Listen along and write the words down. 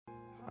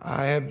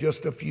I have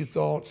just a few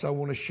thoughts I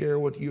want to share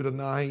with you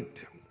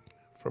tonight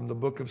from the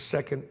book of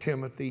 2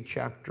 Timothy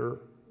chapter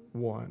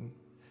 1.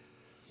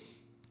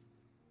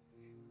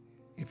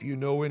 If you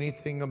know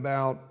anything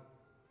about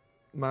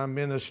my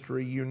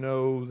ministry, you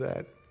know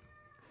that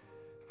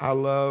I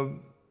love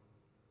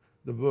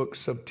the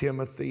books of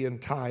Timothy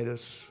and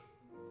Titus.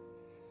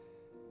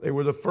 They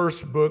were the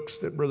first books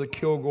that Brother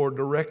Kilgore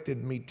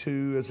directed me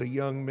to as a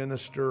young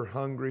minister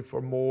hungry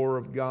for more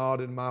of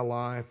God in my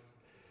life.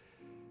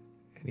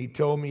 And he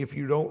told me, if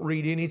you don't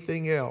read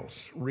anything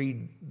else,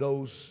 read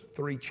those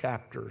three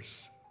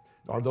chapters,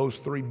 or those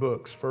three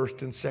books,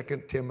 1st and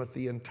 2nd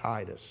Timothy and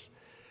Titus.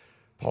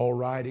 Paul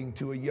writing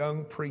to a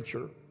young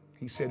preacher,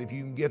 he said, if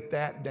you can get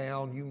that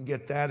down, you can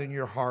get that in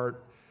your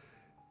heart,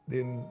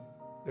 then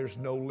there's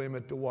no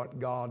limit to what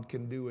God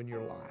can do in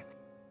your life.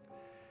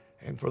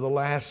 And for the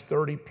last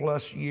 30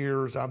 plus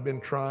years, I've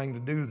been trying to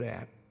do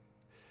that.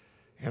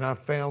 And I've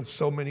found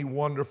so many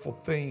wonderful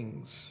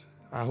things.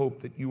 I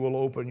hope that you will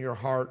open your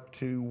heart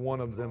to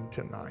one of them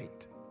tonight.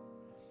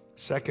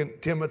 2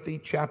 Timothy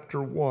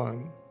chapter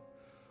 1,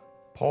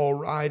 Paul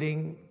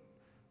writing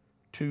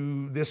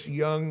to this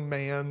young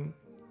man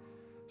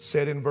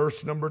said in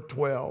verse number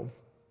 12,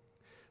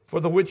 for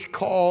the which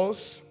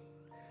cause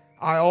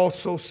I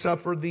also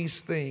suffer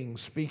these things,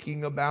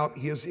 speaking about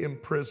his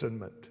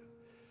imprisonment.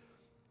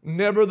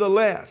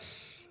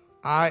 Nevertheless,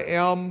 I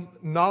am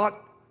not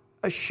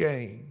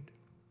ashamed.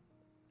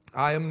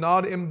 I am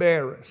not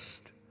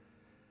embarrassed.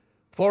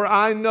 For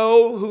I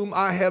know whom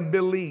I have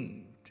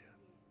believed,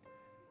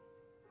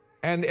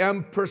 and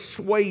am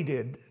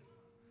persuaded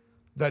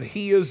that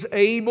he is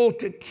able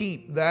to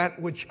keep that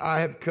which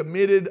I have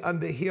committed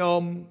unto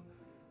him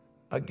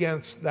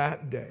against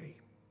that day.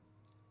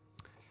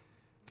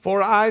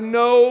 For I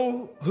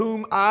know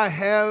whom I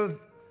have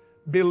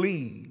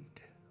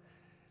believed,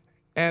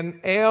 and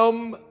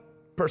am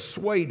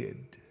persuaded.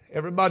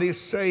 Everybody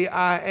say,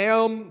 I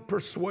am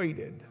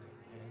persuaded.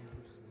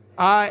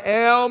 I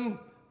am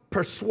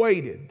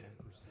persuaded.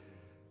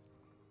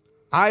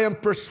 I am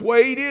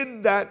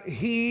persuaded that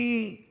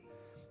he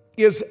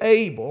is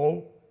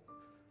able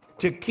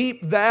to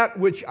keep that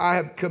which I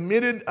have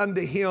committed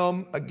unto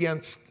him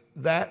against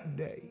that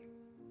day.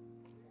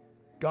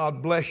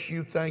 God bless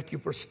you. Thank you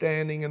for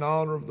standing in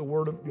honor of the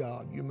Word of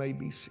God. You may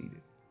be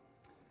seated.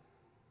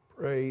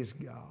 Praise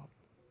God.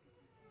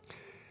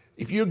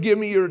 If you give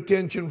me your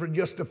attention for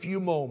just a few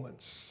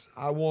moments,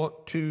 I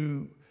want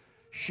to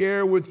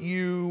share with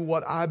you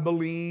what I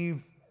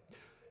believe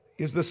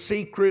is the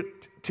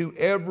secret to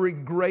every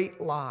great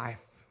life,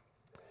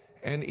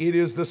 and it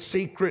is the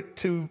secret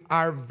to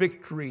our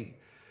victory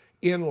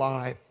in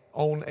life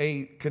on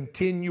a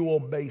continual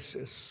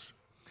basis.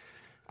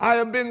 I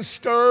have been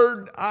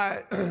stirred,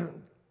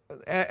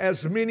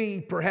 as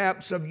many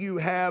perhaps of you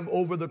have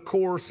over the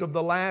course of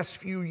the last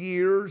few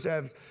years,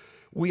 as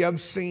we have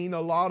seen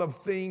a lot of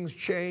things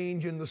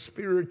change in the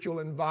spiritual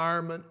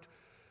environment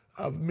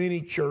of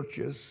many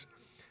churches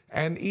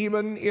and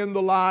even in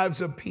the lives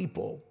of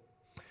people.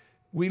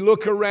 We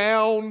look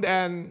around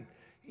and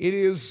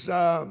it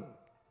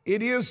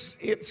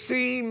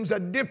seems a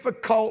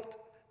difficult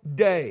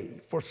day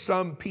for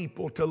some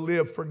people to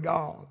live for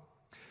God.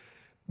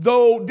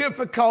 Though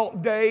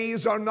difficult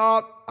days are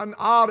not an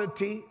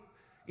oddity,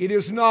 it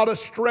is not a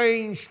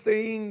strange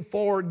thing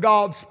for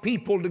God's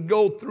people to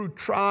go through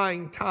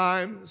trying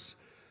times.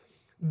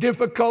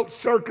 Difficult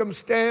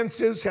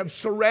circumstances have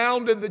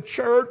surrounded the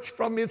church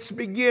from its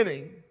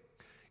beginning.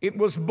 It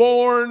was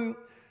born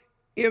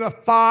in a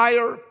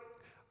fire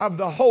of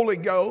the Holy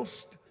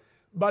Ghost,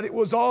 but it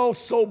was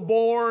also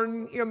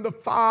born in the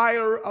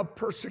fire of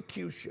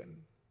persecution.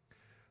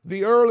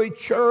 The early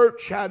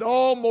church had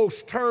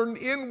almost turned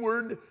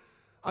inward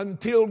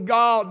until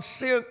God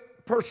sent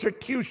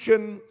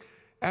persecution,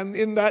 and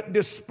in that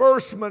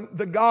disbursement,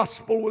 the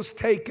gospel was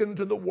taken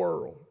to the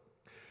world.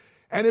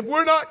 And if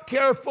we're not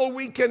careful,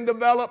 we can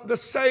develop the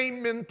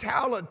same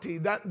mentality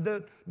that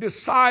the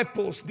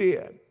disciples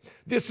did.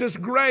 This is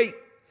great.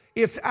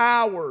 It's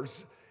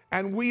ours.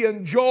 And we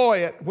enjoy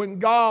it when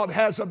God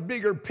has a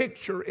bigger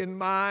picture in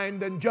mind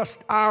than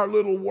just our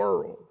little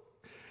world.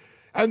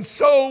 And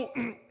so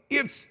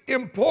it's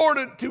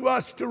important to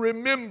us to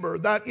remember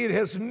that it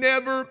has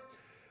never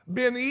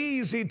been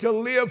easy to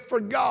live for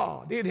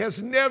God. It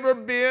has never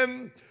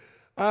been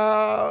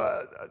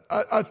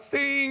a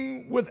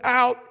thing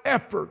without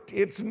effort.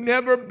 It's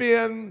never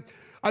been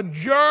a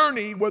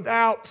journey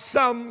without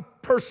some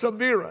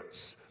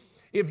perseverance.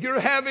 If you're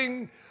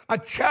having a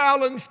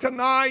challenge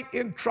tonight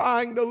in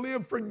trying to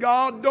live for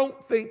God,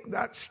 don't think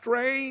that's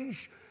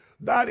strange.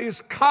 That is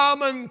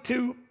common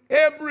to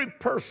every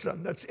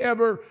person that's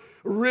ever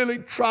really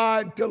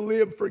tried to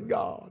live for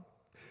God.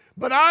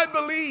 But I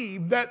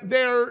believe that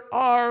there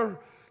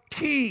are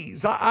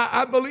keys.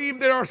 I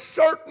believe there are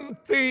certain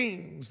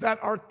things that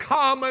are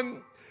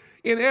common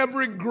in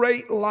every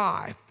great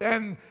life.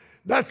 And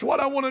that's what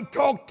I want to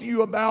talk to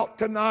you about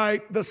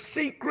tonight, the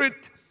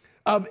secret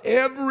of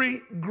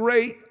every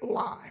great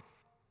life.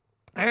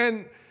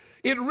 And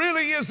it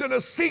really isn't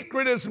a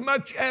secret as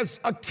much as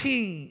a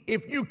key.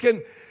 If you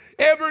can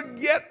ever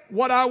get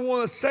what I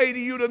want to say to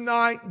you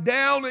tonight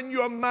down in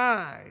your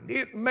mind,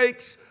 it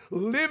makes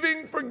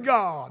living for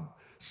God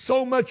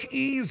so much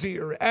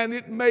easier, and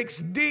it makes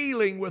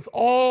dealing with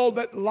all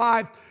that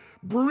life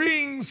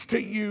brings to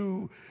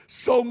you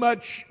so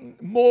much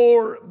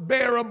more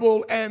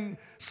bearable and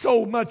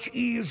so much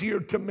easier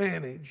to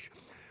manage.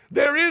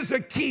 There is a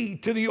key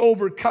to the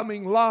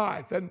overcoming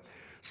life, and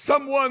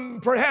someone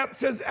perhaps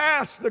has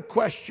asked the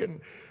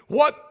question,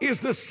 what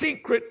is the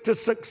secret to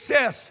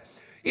success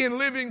in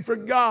living for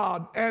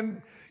God?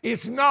 And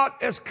it's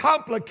not as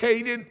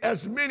complicated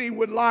as many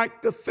would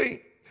like to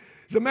think.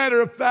 As a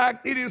matter of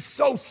fact, it is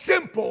so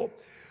simple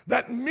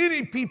that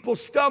many people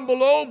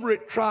stumble over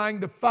it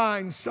trying to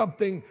find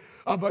something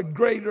of a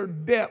greater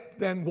depth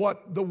than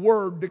what the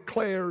Word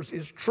declares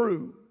is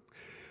true.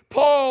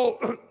 Paul,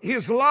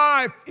 his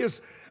life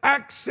is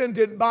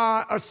accented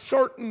by a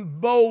certain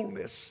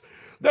boldness.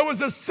 There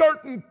was a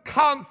certain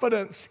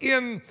confidence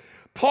in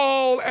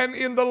Paul and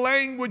in the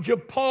language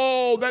of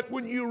Paul that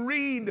when you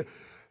read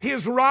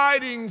his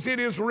writings, it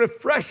is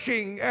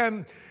refreshing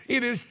and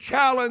it is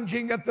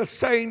challenging at the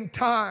same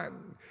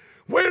time.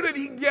 Where did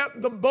he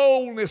get the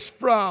boldness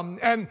from?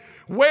 And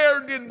where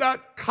did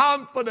that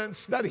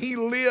confidence that he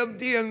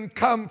lived in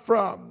come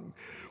from?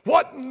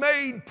 What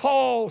made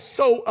Paul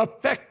so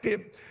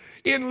effective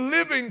in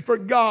living for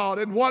God,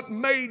 and what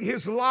made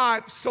his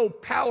life so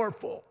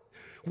powerful?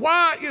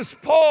 Why is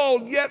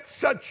Paul yet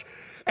such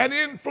an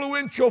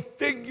influential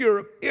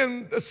figure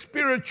in the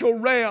spiritual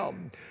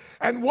realm?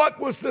 And what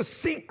was the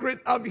secret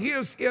of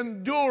his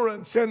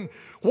endurance? And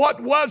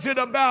what was it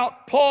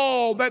about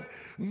Paul that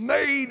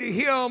made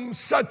him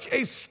such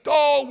a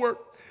stalwart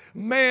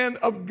man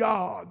of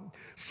God?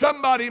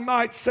 Somebody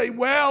might say,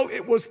 well,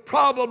 it was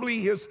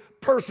probably his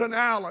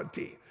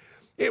personality.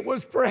 It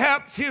was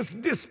perhaps his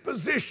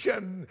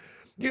disposition.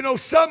 You know,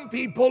 some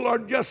people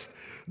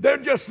they're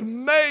just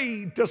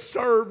made to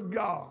serve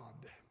God.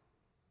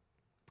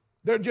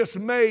 They're just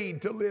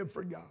made to live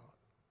for God.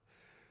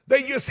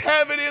 They just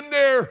have it in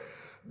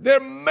their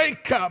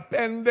makeup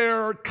and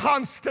their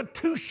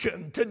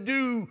constitution to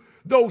do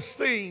those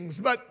things.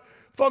 But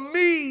for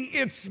me,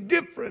 it's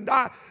different.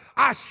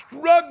 I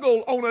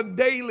struggle on a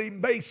daily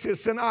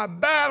basis and I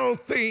battle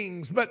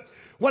things. But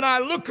when I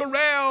look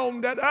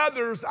around at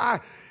others,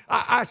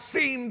 I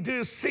seem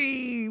to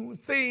see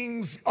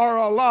things are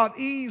a lot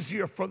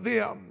easier for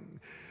them.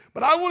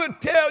 But I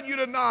want to tell you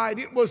tonight,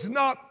 it was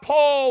not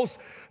Paul's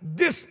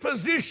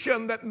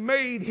disposition that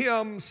made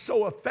him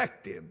so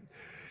effective.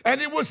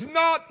 And it was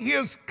not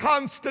his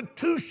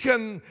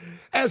constitution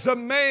as a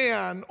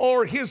man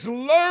or his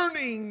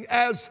learning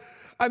as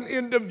an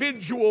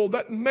individual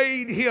that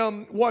made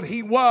him what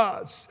he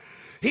was.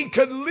 He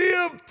could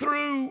live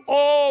through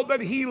all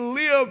that he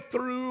lived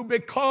through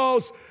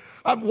because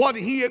of what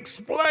he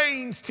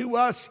explains to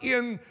us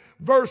in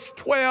verse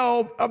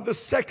 12 of the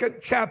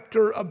 2nd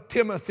chapter of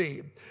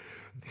Timothy.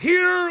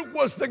 Here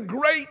was the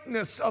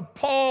greatness of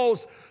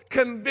Paul's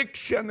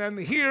conviction, and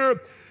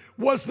here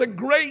was the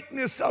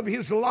greatness of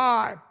his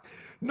life.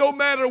 No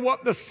matter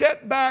what the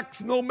setbacks,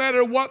 no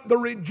matter what the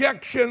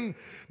rejection,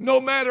 no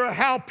matter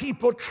how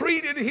people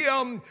treated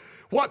him,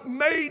 what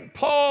made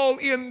Paul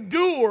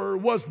endure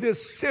was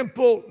this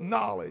simple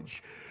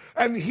knowledge.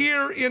 And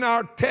here in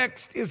our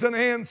text is an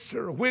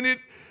answer. When it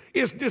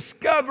is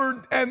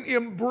discovered and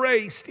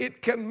embraced,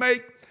 it can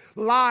make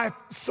life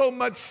so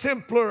much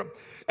simpler,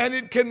 and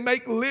it can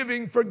make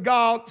living for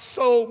God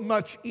so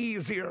much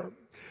easier.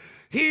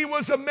 He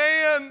was a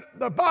man,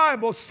 the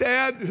Bible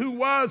said, who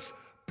was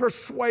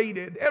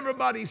persuaded.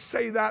 Everybody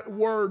say that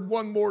word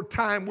one more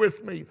time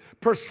with me.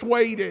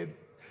 Persuaded.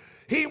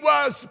 He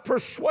was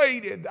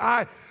persuaded.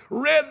 I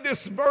read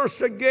this verse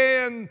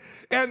again,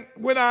 and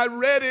when I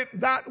read it,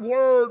 that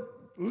word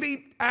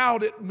leaped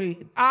out at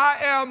me. I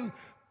am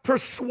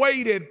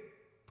persuaded.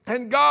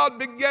 And God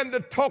began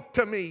to talk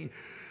to me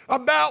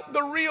about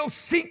the real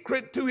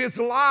secret to his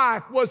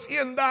life was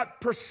in that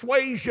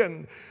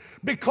persuasion.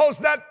 Because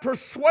that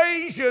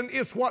persuasion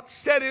is what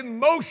set in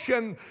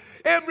motion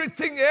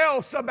everything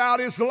else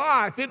about his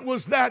life. It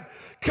was that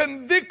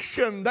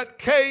conviction that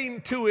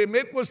came to him.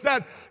 It was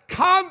that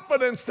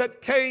confidence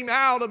that came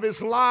out of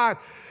his life.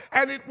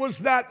 And it was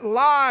that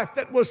life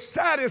that was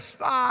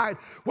satisfied,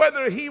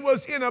 whether he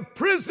was in a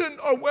prison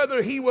or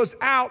whether he was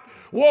out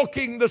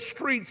walking the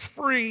streets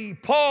free.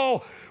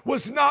 Paul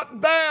was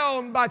not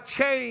bound by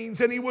chains,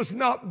 and he was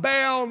not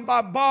bound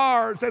by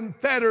bars and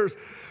fetters,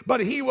 but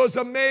he was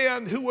a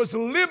man who was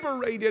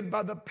liberated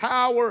by the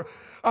power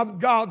of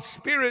God's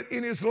Spirit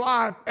in his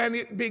life. And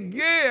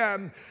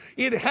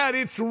it had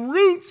its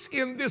roots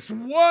in this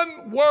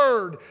one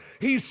word.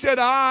 He said,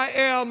 I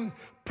am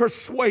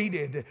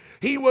persuaded.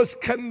 He was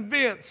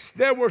convinced.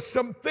 There were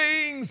some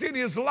things in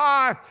his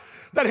life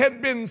that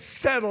had been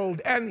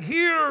settled. And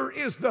here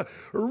is the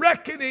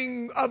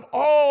reckoning of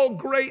all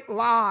great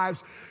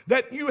lives,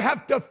 that you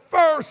have to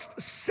first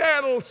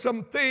settle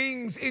some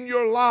things in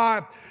your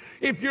life.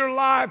 If your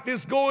life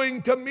is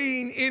going to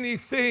mean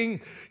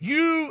anything,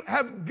 you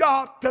have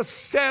got to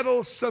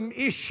settle some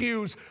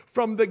issues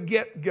from the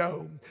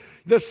get-go.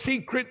 The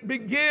secret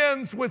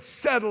begins with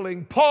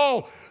settling.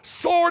 Paul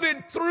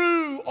sorted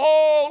through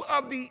all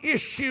of the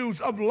issues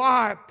of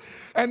life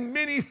and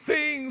many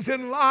things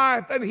in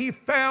life, and he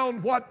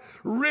found what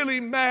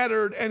really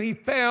mattered, and he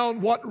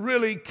found what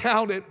really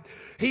counted.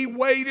 He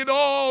weighed it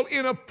all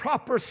in a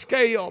proper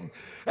scale,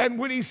 and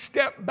when he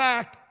stepped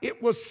back,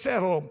 it was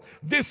settled.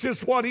 This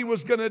is what he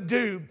was going to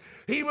do.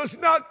 He was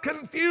not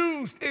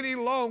confused any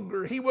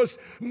longer. He was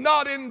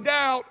not in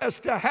doubt as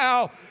to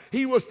how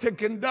he was to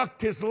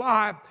conduct his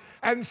life.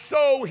 And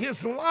so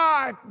his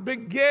life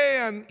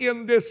began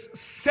in this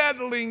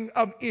settling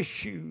of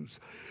issues.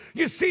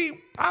 You see,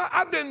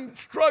 I've been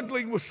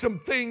struggling with some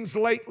things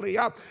lately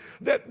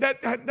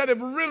that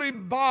have really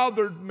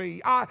bothered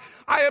me. I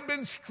have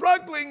been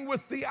struggling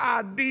with the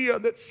idea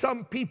that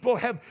some people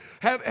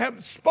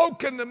have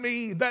spoken to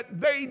me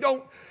that they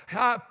don't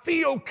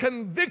feel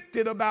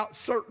convicted about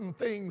certain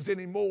things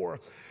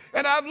anymore.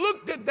 And I've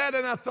looked at that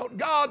and I thought,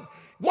 God,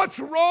 what's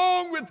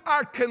wrong with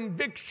our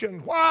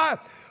conviction? Why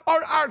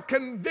are our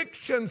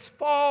convictions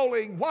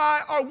falling?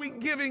 Why are we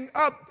giving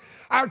up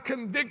our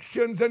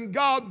convictions? And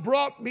God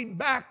brought me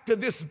back to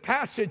this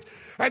passage,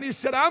 and he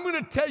said, I'm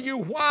going to tell you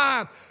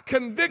why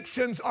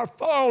convictions are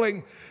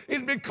falling.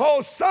 Is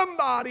because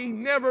somebody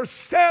never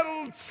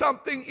settled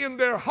something in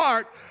their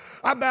heart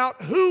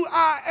about who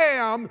I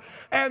am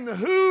and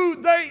who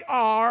they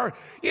are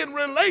in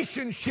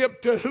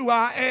relationship to who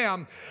I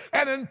am.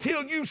 And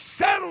until you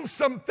settle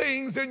some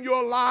things in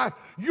your life,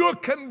 your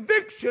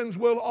convictions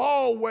will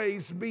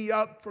always be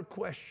up for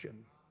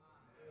question.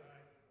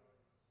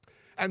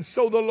 And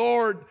so the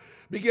Lord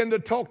began to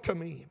talk to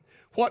me.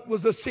 What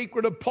was the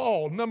secret of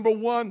Paul? Number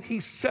one,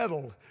 he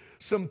settled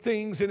some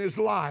things in his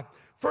life.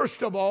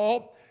 First of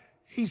all,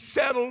 he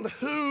settled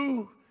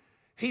who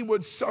he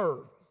would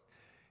serve.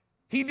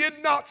 He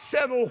did not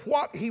settle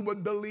what he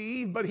would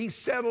believe, but he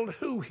settled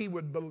who he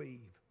would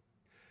believe.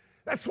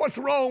 That's what's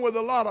wrong with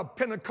a lot of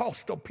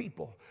Pentecostal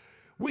people.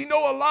 We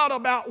know a lot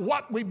about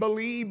what we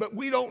believe, but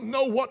we don't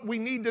know what we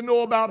need to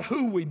know about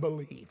who we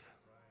believe.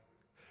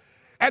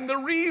 And the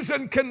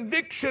reason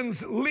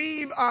convictions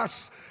leave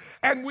us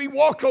and we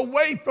walk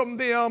away from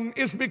them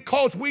is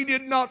because we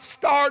did not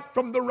start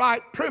from the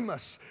right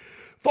premise.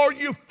 For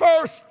you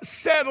first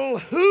settle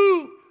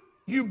who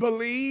you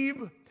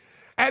believe,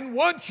 and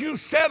once you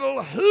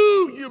settle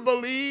who you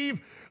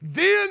believe,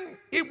 then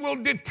it will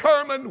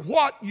determine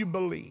what you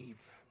believe.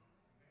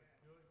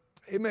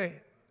 Amen.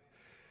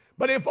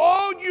 But if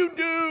all you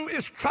do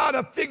is try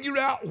to figure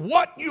out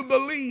what you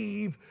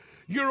believe,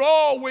 you're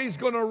always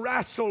going to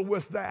wrestle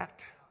with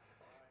that.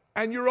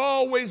 And you're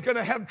always going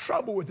to have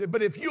trouble with it.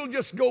 But if you'll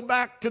just go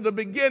back to the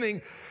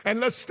beginning, and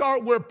let's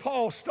start where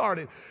Paul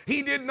started.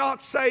 He did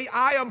not say,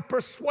 I am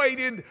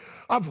persuaded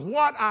of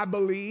what I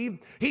believe.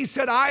 He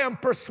said, I am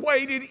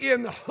persuaded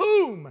in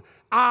whom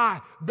I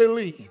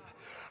believe.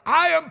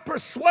 I am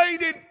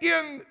persuaded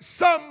in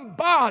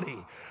somebody.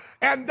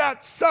 And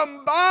that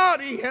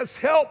somebody has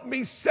helped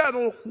me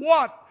settle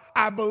what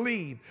I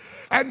believe.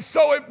 And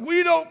so if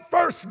we don't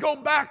first go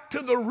back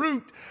to the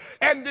root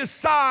and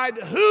decide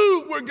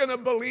who we're going to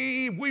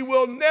believe, we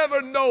will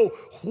never know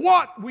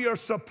what we are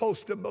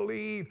supposed to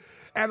believe,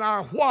 and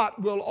our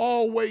what will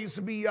always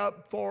be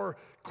up for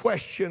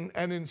question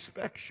and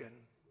inspection.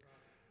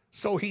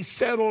 So he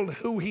settled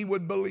who he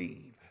would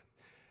believe,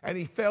 and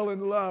he fell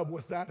in love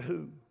with that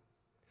who.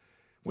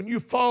 When you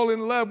fall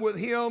in love with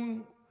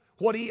him,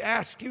 what he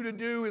asks you to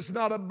do is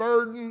not a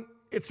burden,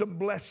 it's a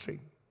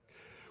blessing.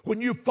 When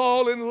you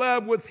fall in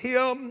love with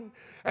him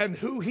and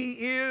who he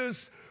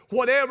is,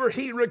 whatever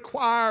he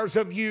requires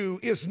of you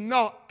is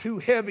not too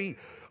heavy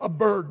a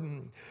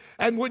burden.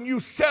 And when you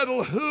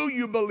settle who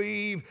you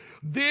believe,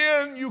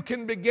 then you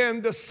can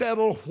begin to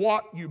settle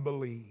what you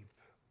believe.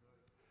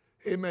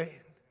 Amen.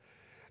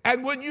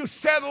 And when you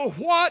settle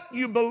what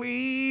you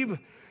believe,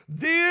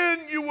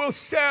 then you will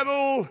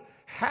settle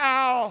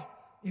how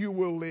you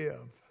will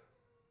live.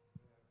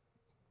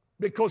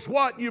 Because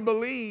what you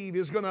believe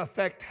is going to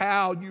affect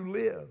how you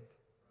live.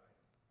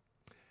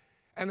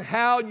 And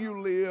how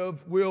you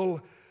live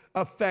will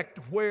affect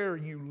where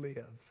you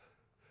live.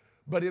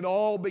 But it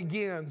all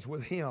begins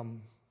with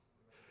him.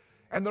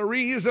 And the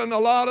reason a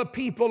lot of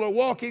people are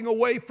walking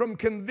away from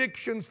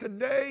convictions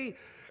today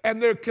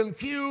and they're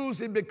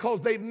confused is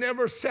because they've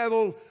never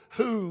settled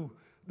who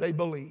they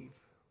believe.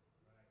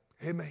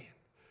 Amen.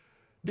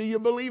 Do you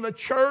believe a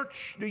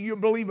church? Do you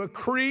believe a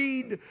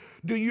creed?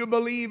 Do you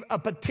believe a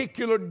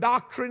particular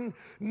doctrine?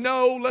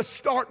 No, let's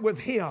start with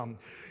him.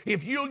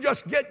 If you'll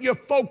just get your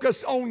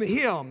focus on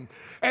him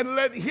and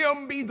let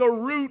him be the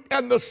root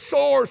and the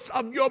source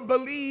of your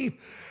belief,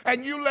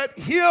 and you let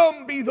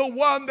him be the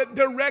one that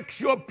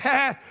directs your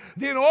path,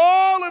 then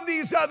all of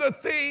these other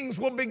things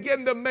will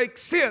begin to make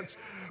sense.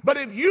 But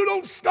if you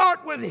don't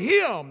start with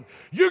him,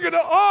 you're going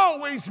to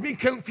always be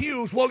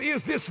confused. Well,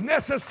 is this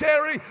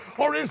necessary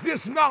or is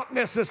this not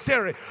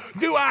necessary?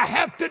 Do I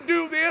have to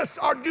do this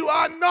or do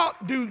I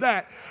not do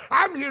that?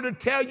 I'm here to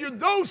tell you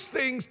those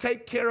things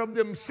take care of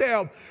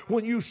themselves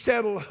when you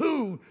settle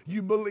who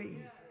you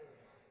believe.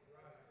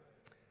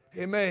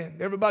 Amen.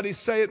 Everybody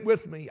say it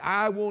with me.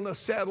 I want to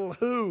settle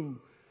who?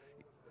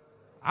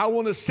 I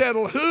want to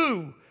settle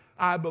who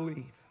I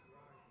believe.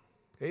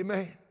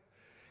 Amen.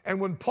 And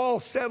when Paul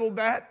settled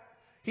that,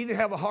 he didn't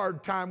have a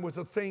hard time with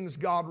the things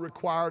God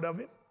required of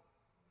him.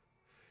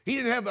 He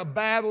didn't have a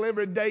battle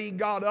every day he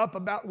got up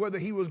about whether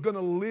he was going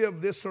to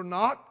live this or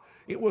not.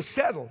 It was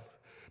settled.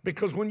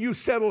 Because when you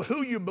settle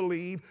who you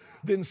believe,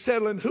 then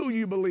settling who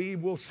you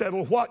believe will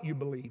settle what you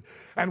believe.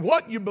 And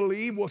what you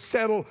believe will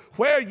settle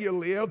where you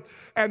live.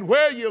 And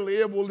where you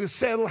live will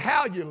settle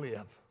how you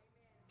live.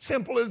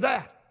 Simple as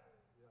that.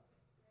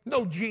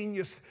 No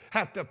genius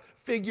have to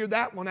figure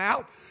that one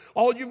out.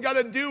 All you've got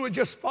to do is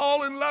just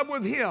fall in love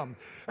with Him.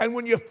 And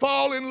when you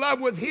fall in love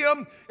with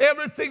Him,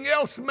 everything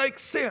else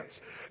makes sense.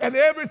 And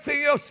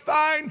everything else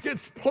finds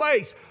its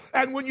place.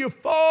 And when you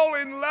fall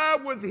in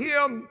love with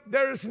Him,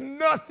 there's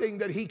nothing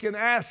that He can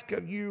ask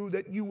of you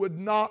that you would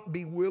not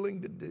be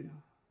willing to do.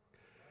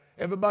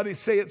 Everybody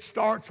say it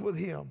starts with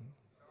Him.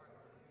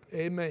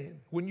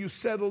 Amen. When you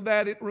settle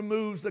that, it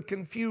removes the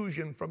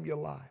confusion from your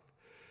life.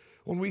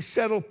 When we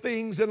settle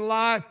things in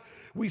life,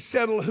 we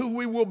settle who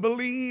we will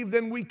believe,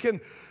 then we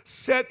can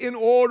set in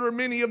order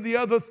many of the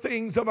other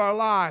things of our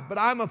life. But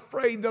I'm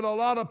afraid that a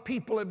lot of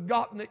people have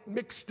gotten it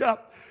mixed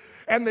up,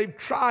 and they've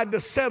tried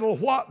to settle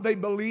what they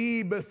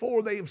believe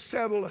before they've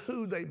settled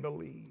who they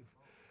believe.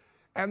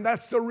 And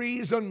that's the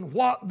reason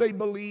what they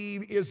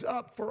believe is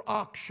up for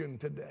auction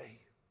today.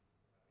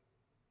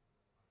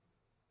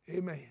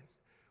 Amen.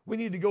 We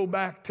need to go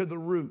back to the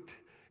root,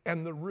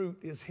 and the root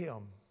is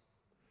Him.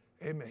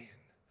 Amen.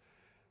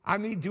 I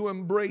need to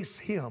embrace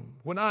Him.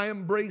 When I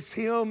embrace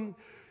Him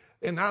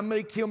and I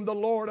make Him the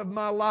Lord of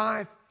my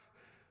life,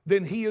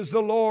 then He is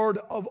the Lord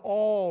of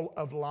all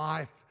of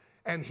life,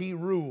 and He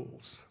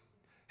rules.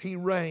 He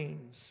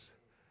reigns.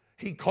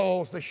 He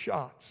calls the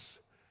shots.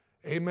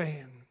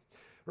 Amen.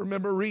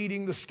 Remember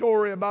reading the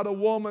story about a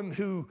woman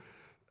who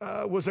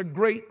was a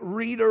great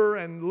reader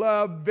and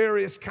loved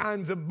various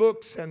kinds of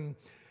books,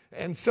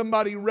 and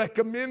somebody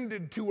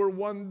recommended to her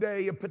one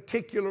day a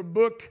particular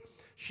book.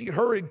 She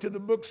hurried to the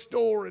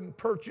bookstore and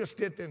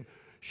purchased it, and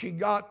she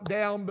got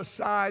down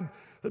beside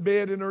the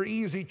bed in her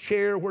easy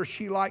chair where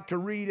she liked to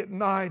read at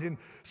night, and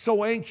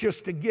so anxious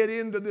to get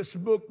into this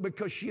book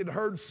because she had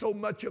heard so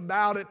much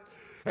about it.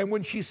 And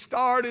when she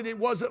started, it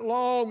wasn't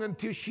long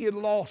until she had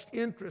lost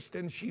interest,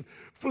 and she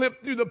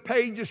flipped through the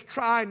pages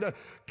trying to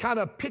kind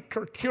of pick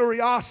her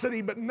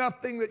curiosity, but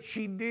nothing that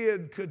she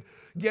did could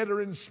get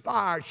her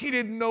inspired. She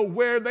didn't know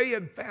where they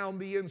had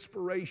found the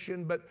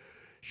inspiration, but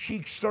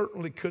she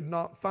certainly could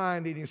not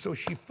find any. So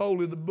she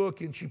folded the book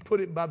and she put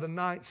it by the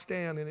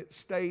nightstand, and it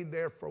stayed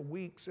there for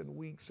weeks and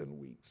weeks and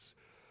weeks.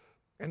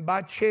 And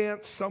by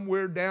chance,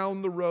 somewhere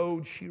down the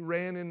road, she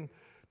ran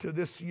into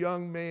this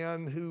young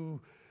man who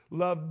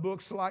loved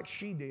books like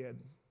she did.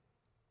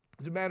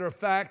 As a matter of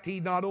fact, he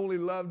not only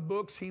loved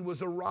books, he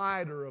was a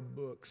writer of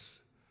books.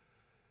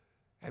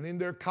 And in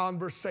their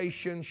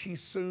conversation, she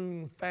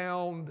soon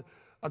found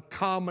a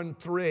common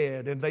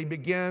thread, and they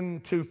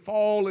began to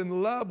fall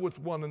in love with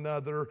one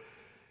another.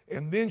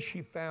 And then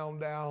she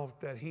found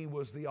out that he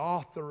was the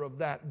author of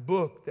that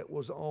book that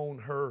was on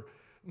her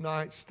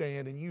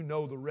nightstand, and you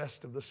know the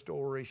rest of the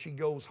story. She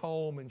goes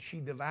home and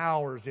she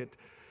devours it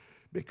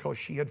because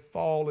she had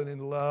fallen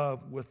in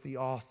love with the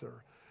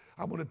author.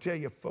 I'm going to tell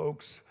you,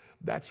 folks,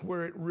 that's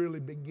where it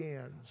really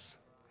begins.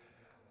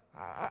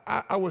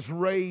 I was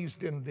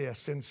raised in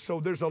this, and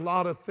so there's a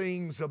lot of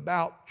things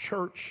about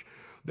church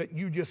that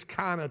you just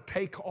kind of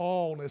take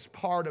on as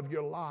part of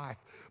your life.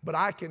 But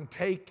I can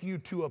take you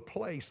to a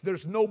place.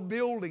 There's no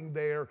building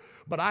there,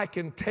 but I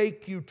can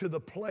take you to the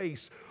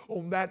place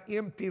on that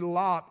empty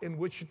lot in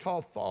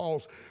Wichita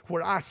Falls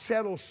where I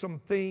settled some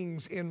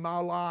things in my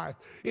life.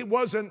 It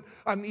wasn't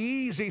an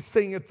easy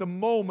thing at the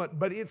moment,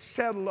 but it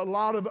settled a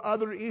lot of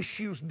other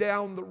issues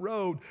down the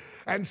road.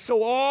 And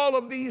so all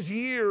of these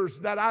years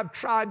that I've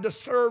tried to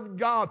serve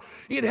God,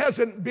 it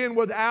hasn't been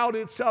without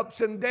its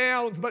ups and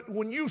downs. But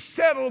when you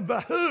settle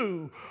the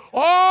who,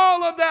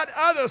 all of that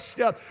other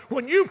stuff,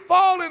 when you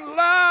fall in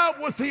love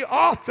with the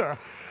author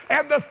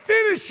and the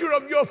finisher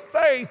of your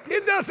faith,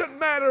 it doesn't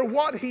matter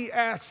what He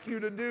asks you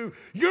to do.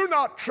 You're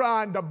not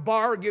trying to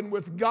bargain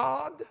with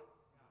God.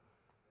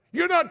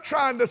 You're not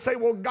trying to say,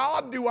 well,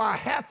 God, do I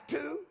have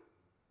to?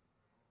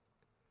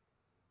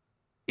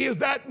 Is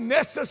that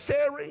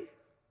necessary?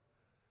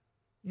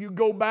 You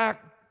go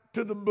back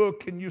to the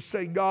book and you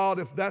say, God,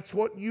 if that's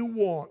what you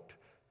want,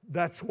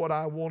 that's what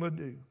I want to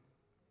do.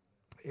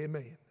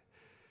 Amen.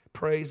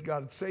 Praise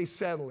God. Say,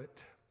 settle it.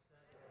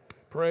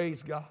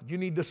 Praise God. You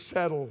need to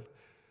settle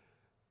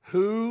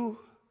who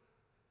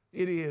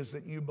it is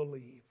that you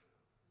believe.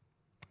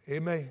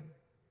 Amen.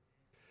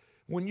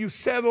 When you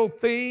settle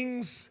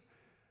things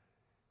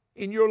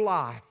in your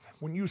life,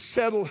 when you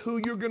settle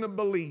who you're going to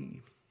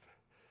believe,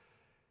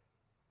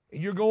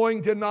 you're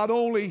going to not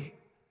only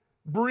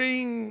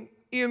bring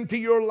into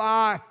your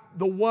life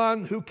the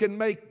one who can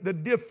make the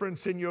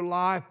difference in your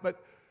life,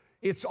 but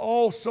it's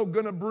also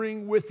going to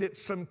bring with it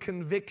some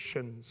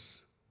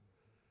convictions.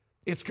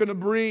 It's going to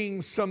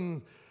bring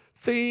some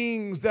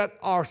things that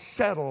are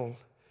settled.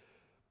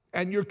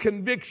 And your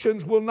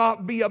convictions will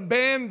not be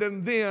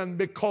abandoned then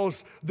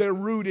because they're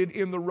rooted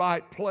in the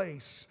right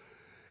place.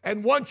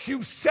 And once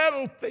you've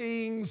settled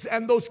things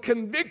and those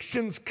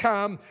convictions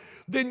come,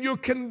 then your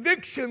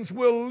convictions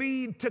will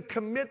lead to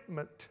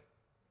commitment.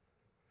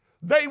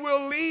 They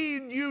will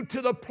lead you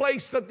to the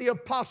place that the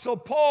Apostle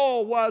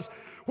Paul was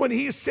when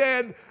he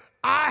said,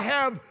 I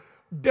have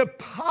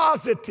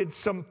deposited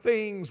some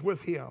things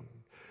with him.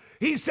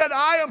 He said,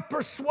 I am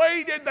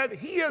persuaded that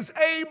he is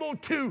able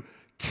to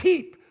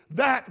keep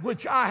that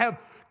which I have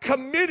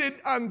committed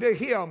unto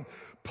him.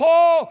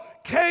 Paul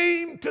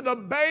came to the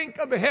bank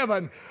of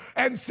heaven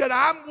and said,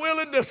 I'm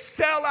willing to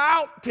sell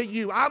out to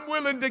you. I'm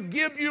willing to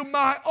give you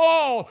my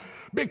all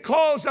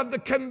because of the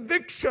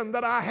conviction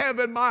that I have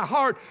in my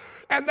heart.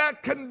 And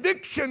that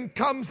conviction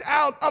comes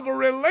out of a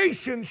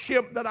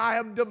relationship that I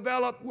have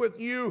developed with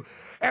you.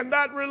 And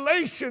that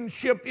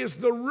relationship is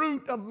the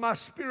root of my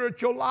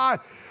spiritual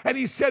life. And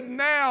he said,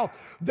 now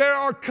there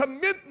are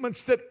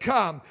commitments that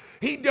come.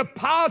 He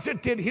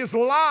deposited his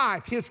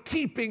life, his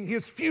keeping,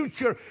 his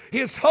future,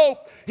 his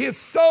hope, his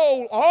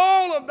soul.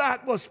 All of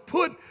that was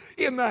put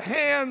in the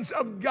hands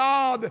of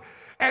God.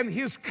 And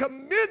his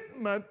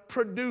commitment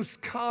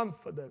produced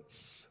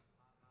confidence.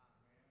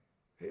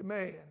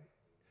 Amen.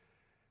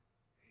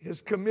 His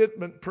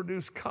commitment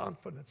produced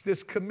confidence.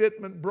 This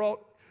commitment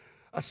brought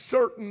a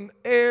certain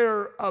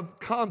air of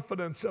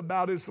confidence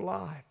about his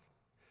life.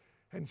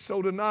 And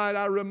so tonight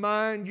I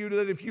remind you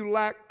that if you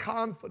lack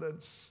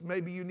confidence,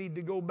 maybe you need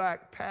to go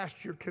back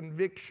past your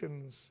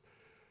convictions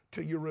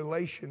to your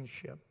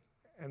relationship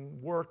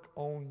and work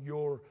on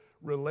your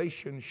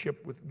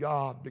relationship with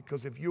God.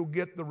 Because if you'll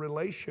get the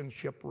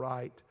relationship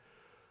right,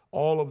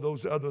 all of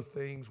those other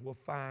things will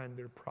find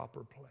their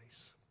proper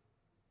place.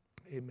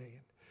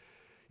 Amen.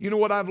 You know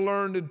what I've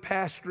learned in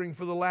pastoring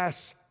for the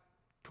last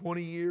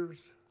 20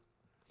 years?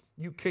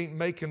 You can't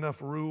make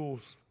enough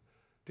rules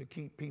to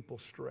keep people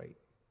straight.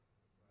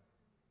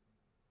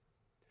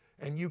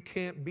 And you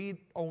can't beat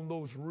on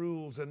those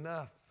rules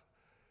enough.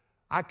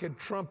 I could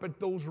trumpet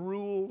those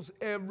rules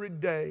every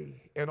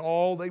day, and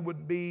all they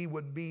would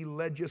be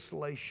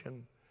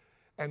legislation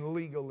and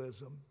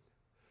legalism.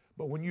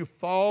 But when you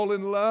fall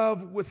in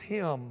love with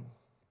Him,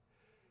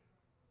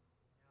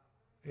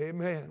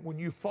 amen, when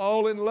you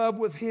fall in love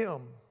with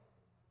Him,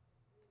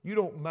 you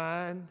don't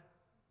mind.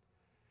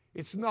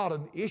 It's not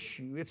an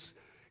issue.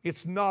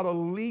 It's not a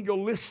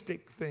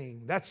legalistic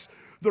thing. That's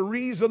the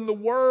reason the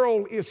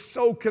world is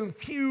so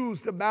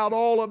confused about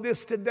all of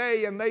this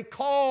today, and they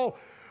call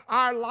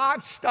our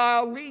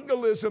lifestyle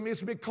legalism,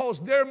 is because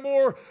they're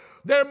more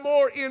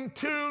in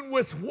tune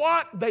with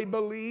what they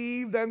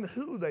believe than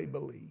who they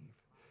believe.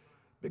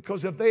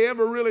 Because if they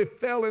ever really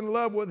fell in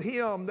love with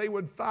Him, they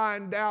would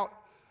find out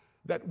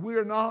that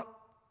we're not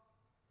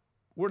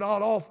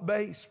off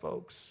base,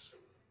 folks.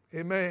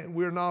 Amen.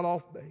 We're not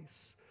off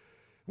base.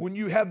 When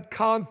you have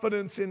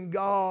confidence in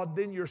God,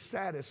 then you're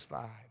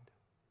satisfied.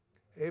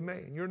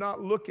 Amen. You're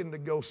not looking to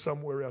go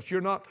somewhere else.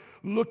 You're not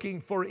looking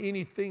for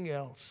anything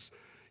else.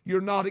 You're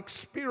not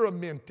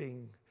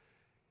experimenting.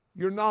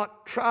 You're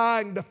not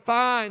trying to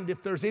find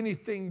if there's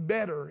anything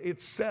better.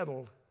 It's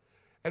settled.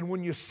 And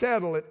when you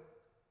settle it,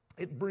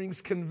 it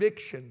brings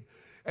conviction.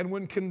 And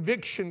when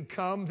conviction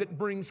comes, it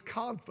brings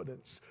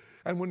confidence.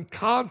 And when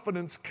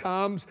confidence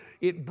comes,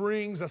 it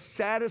brings a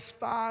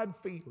satisfied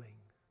feeling.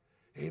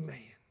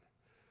 Amen.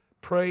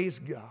 Praise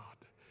God.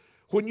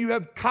 When you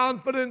have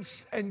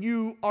confidence and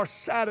you are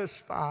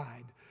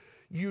satisfied,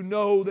 you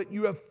know that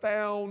you have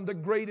found the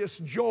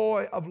greatest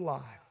joy of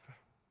life.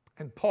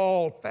 And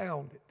Paul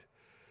found it.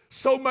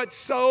 So much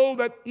so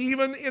that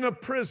even in a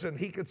prison,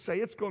 he could say,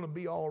 it's going to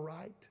be all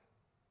right.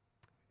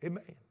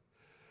 Amen.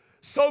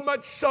 So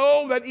much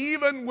so that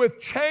even with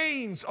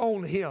chains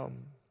on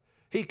him,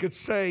 he could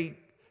say,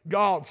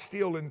 God's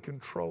still in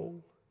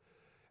control.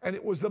 And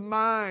it was the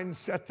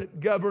mindset that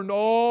governed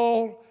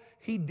all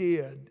he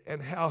did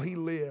and how he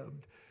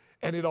lived.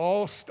 And it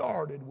all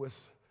started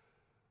with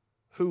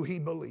who he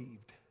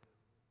believed.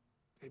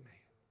 Amen.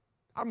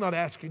 I'm not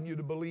asking you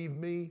to believe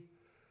me.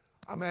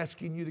 I'm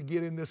asking you to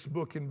get in this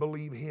book and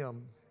believe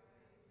Him.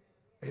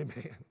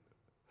 Amen.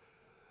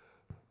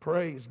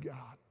 Praise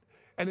God.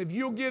 And if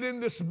you'll get in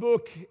this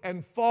book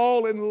and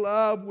fall in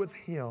love with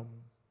Him,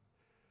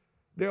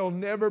 there'll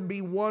never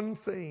be one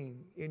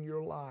thing in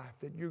your life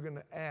that you're going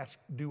to ask,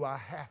 do I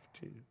have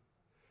to?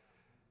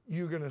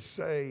 You're going to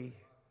say,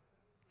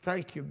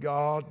 thank you,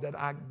 God, that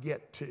I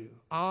get to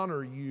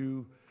honor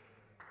you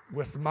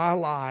with my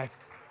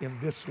life in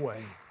this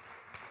way.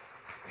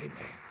 Amen.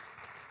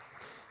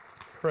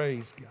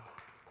 Praise God.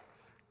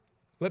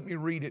 Let me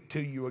read it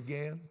to you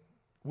again.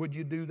 Would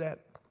you do that?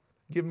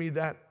 Give me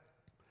that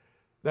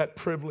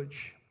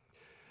privilege.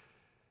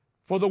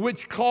 For the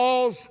which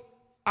cause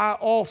I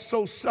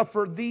also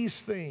suffer these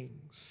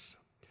things.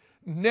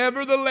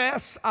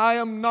 Nevertheless, I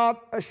am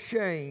not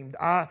ashamed.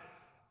 I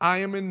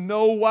am in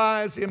no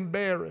wise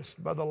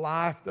embarrassed by the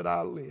life that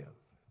I live.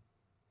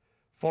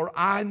 For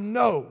I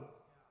know,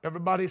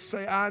 everybody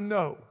say, I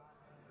know,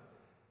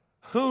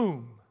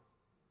 whom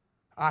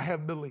I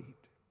have believed.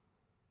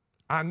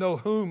 I know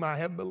whom I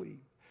have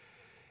believed.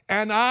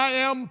 And I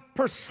am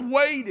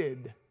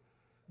persuaded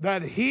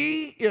that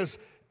he is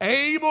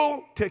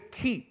able to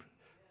keep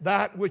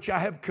that which I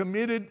have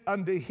committed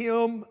unto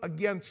him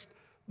against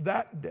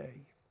that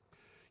day.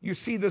 You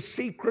see, the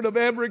secret of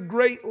every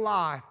great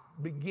life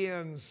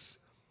begins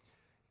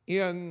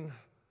in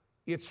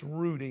its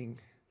rooting.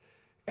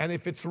 And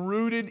if it's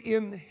rooted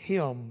in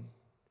him,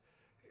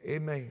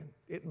 amen,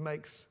 it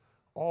makes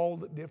all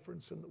the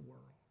difference in the world.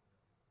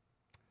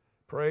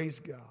 Praise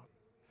God.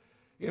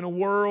 In a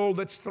world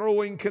that's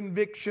throwing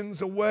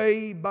convictions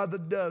away by the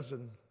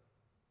dozen,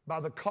 by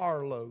the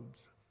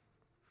carloads,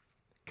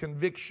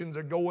 convictions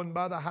are going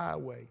by the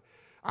highway.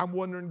 I'm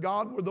wondering,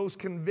 God, were those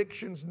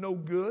convictions no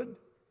good?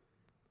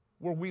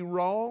 Were we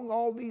wrong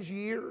all these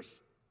years?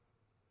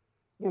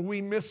 Were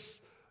we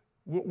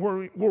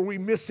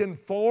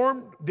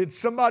misinformed? Did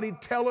somebody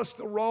tell us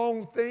the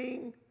wrong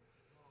thing?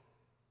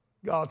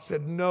 God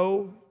said,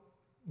 no,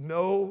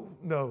 no,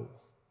 no.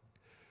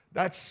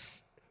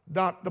 That's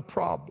not the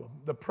problem.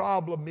 The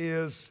problem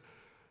is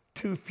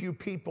too few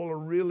people are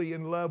really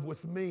in love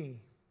with me.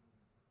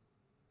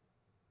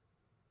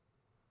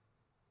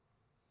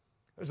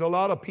 There's a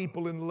lot of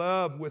people in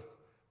love with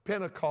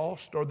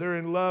Pentecost, or they're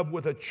in love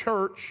with a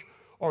church,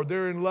 or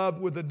they're in love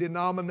with a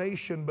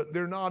denomination, but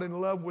they're not in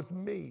love with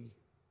me.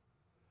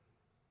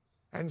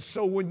 And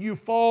so when you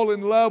fall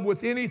in love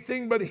with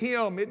anything but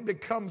him, it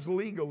becomes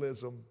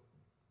legalism.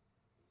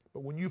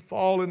 But when you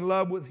fall in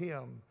love with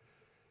him,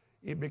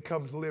 it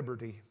becomes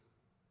liberty.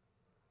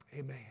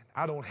 Amen.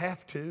 I don't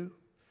have to.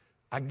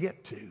 I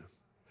get to.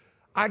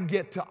 I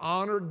get to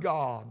honor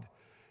God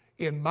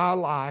in my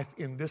life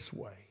in this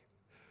way.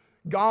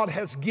 God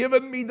has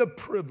given me the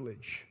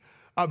privilege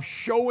of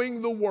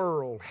showing the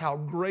world how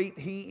great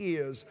he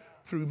is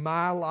through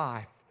my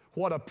life.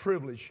 What a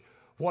privilege,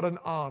 what an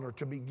honor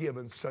to be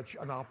given such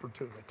an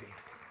opportunity.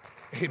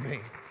 Amen.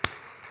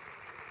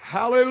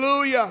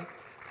 Hallelujah.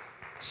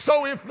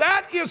 So if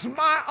that is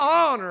my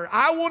honor,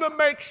 I want to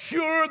make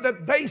sure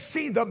that they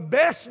see the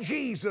best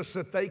Jesus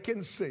that they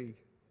can see.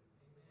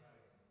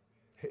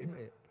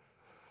 Amen.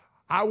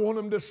 I want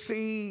them to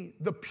see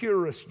the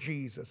purest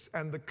Jesus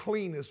and the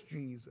cleanest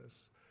Jesus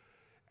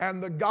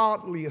and the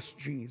godliest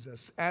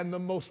Jesus and the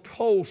most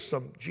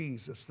wholesome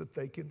Jesus that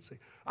they can see.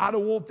 I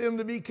don't want them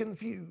to be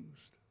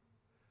confused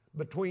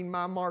between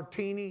my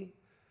martini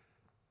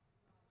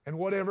and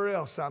whatever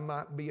else I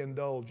might be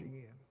indulging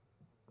in.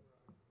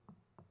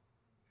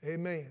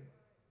 Amen.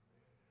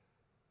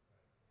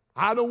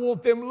 I don't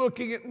want them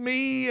looking at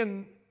me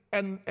and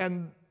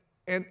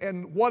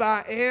what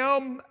I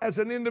am as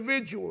an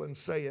individual and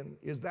saying,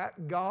 is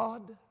that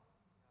God?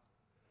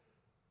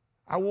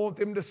 I want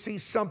them to see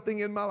something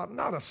in my life,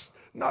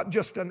 not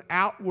just an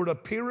outward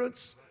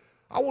appearance.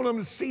 I want them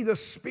to see the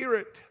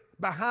Spirit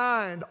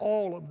behind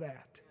all of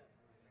that.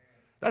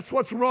 That's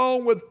what's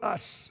wrong with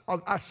us.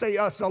 I say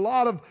us, a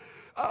lot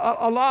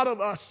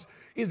of us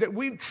is that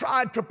we've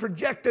tried to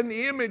project an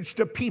image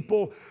to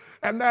people,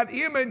 and that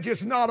image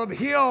is not of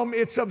him,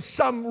 it's of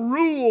some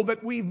rule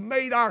that we've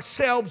made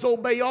ourselves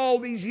obey all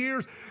these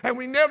years, and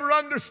we never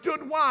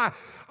understood why.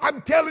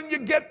 I'm telling you,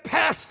 get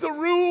past the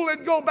rule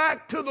and go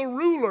back to the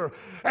ruler.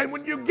 And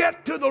when you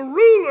get to the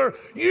ruler,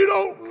 you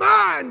don't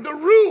mind the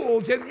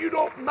rules and you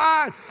don't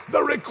mind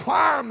the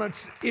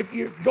requirements if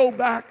you go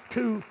back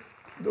to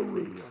the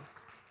ruler.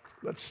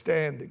 Let's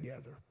stand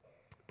together.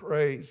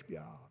 Praise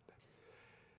God.